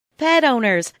Pet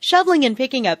owners, shoveling and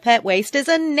picking up pet waste is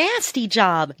a nasty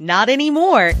job. Not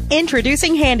anymore.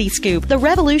 Introducing Handiscoop, the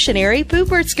revolutionary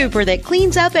pooper scooper that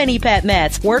cleans up any pet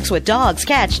mess. Works with dogs,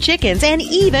 cats, chickens, and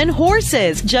even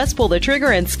horses. Just pull the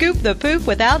trigger and scoop the poop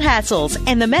without hassles,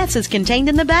 and the mess is contained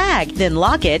in the bag. Then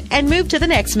lock it and move to the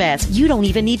next mess. You don't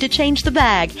even need to change the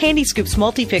bag. Handiscoop's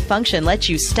multi-pick function lets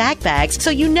you stack bags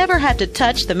so you never have to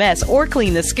touch the mess or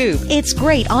clean the scoop. It's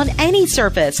great on any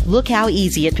surface. Look how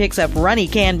easy it picks up runny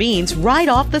canned beans right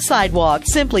off the sidewalk.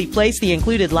 Simply place the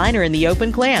included liner in the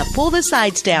open clamp, pull the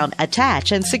sides down,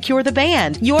 attach, and secure the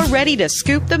band. You're ready to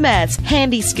scoop the mess.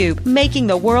 Handiscoop, making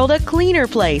the world a cleaner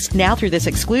place. Now through this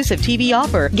exclusive TV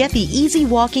offer, get the easy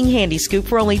walking Handiscoop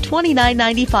for only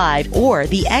 $29.95 or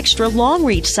the extra long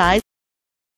reach size